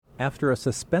After a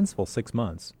suspenseful 6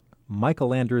 months,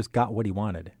 Michael Andrews got what he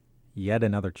wanted, yet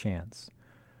another chance.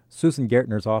 Susan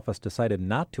Gertner's office decided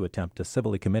not to attempt to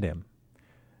civilly commit him.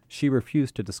 She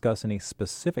refused to discuss any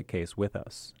specific case with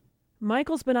us.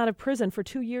 Michael's been out of prison for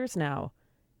 2 years now.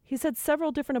 He's had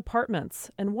several different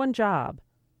apartments and one job.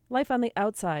 Life on the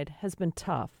outside has been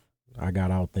tough. I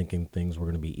got out thinking things were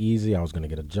going to be easy. I was going to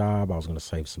get a job. I was going to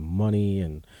save some money,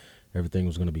 and everything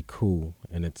was going to be cool.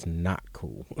 And it's not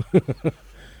cool.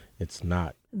 It's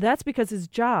not. That's because his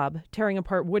job, tearing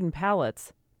apart wooden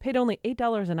pallets, paid only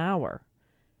 $8 an hour.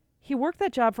 He worked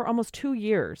that job for almost 2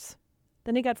 years.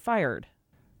 Then he got fired.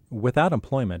 Without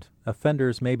employment,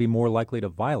 offenders may be more likely to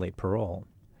violate parole.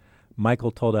 Michael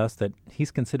told us that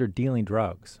he's considered dealing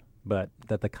drugs, but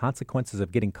that the consequences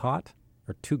of getting caught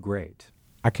are too great.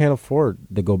 I can't afford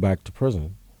to go back to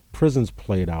prison. Prison's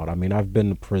played out. I mean, I've been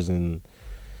to prison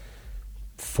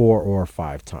 4 or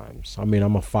 5 times. I mean,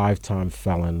 I'm a 5-time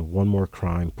felon. One more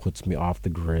crime puts me off the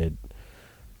grid.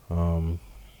 I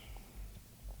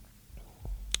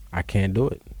can't do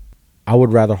it. I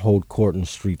would rather hold court in the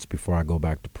streets before I go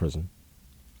back to prison.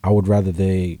 I would rather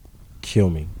they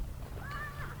kill me.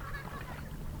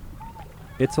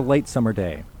 It's a late summer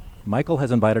day. Michael has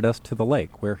invited us to the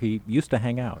lake where he used to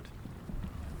hang out.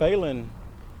 Phelan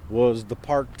was the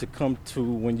park to come to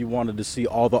when you wanted to see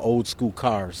all the old school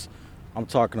cars. I'm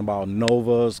talking about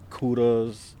Novas,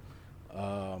 Cudas.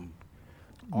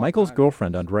 Michael's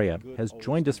girlfriend, Andrea, has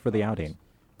joined us for the outing.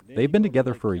 They've been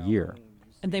together for a year.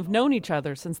 And they've known each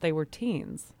other since they were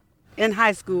teens. In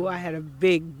high school, I had a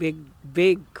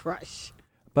big crush.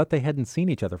 But they hadn't seen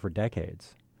each other for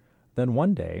decades. Then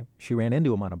one day, she ran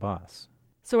into him on a bus.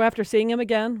 So after seeing him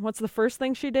again, what's the first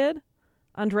thing she did?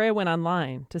 Andrea went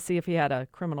online to see if he had a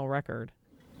criminal record.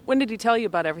 When did he tell you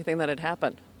about everything that had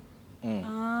happened?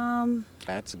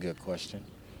 That's a good question.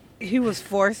 He was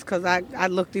forced because I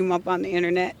looked him up on the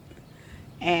internet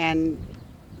and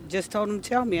just told him to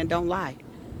tell me and don't lie.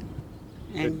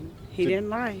 And he didn't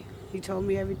lie. He told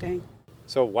me everything.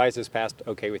 So why is this past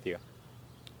okay with you?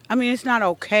 I mean, it's not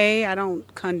okay. I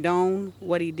don't condone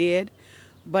what he did,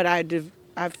 but I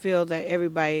feel that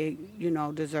everybody,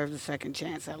 deserves a second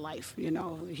chance at life.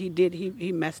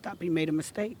 He messed up. He made a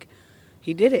mistake.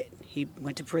 He did it. He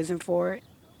went to prison for it.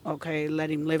 Okay,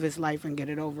 let him live his life and get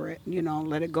it over it.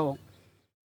 Let it go.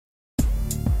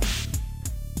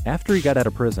 After he got out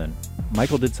of prison,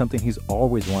 Michael did something he's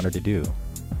always wanted to do: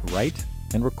 write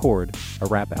and record a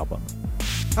rap album.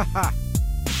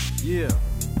 Yeah,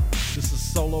 this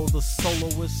is Solo the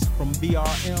Soloist from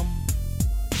BRM,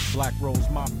 Black Rose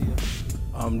Mafia.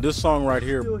 This song right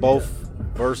here, both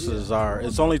verses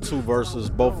it's only 2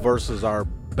 verses. Both verses are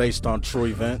based on true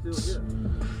events.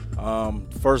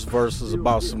 First verse is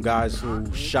about some guys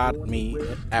who shot me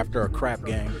after a crap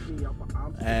game.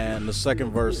 And the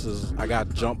second verse is I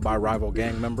got jumped by rival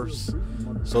gang members.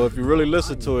 So if you really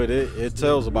listen to it, it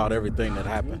tells about everything that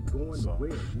happened. So.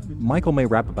 Michael may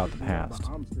rap about the past,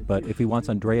 but if he wants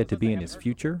Andrea to be in his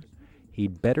future,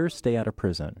 he'd better stay out of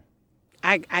prison.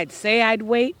 I'd say I'd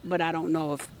wait, but I don't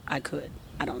know if I could.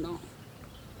 I don't know.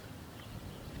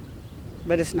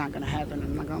 But it's not going to happen.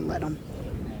 I'm not going to let him.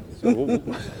 So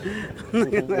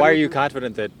why are you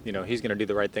confident that he's going to do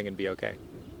the right thing and be okay?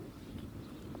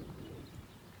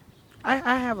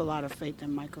 I have a lot of faith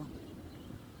in Michael.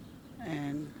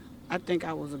 And I think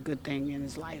I was a good thing in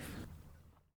his life.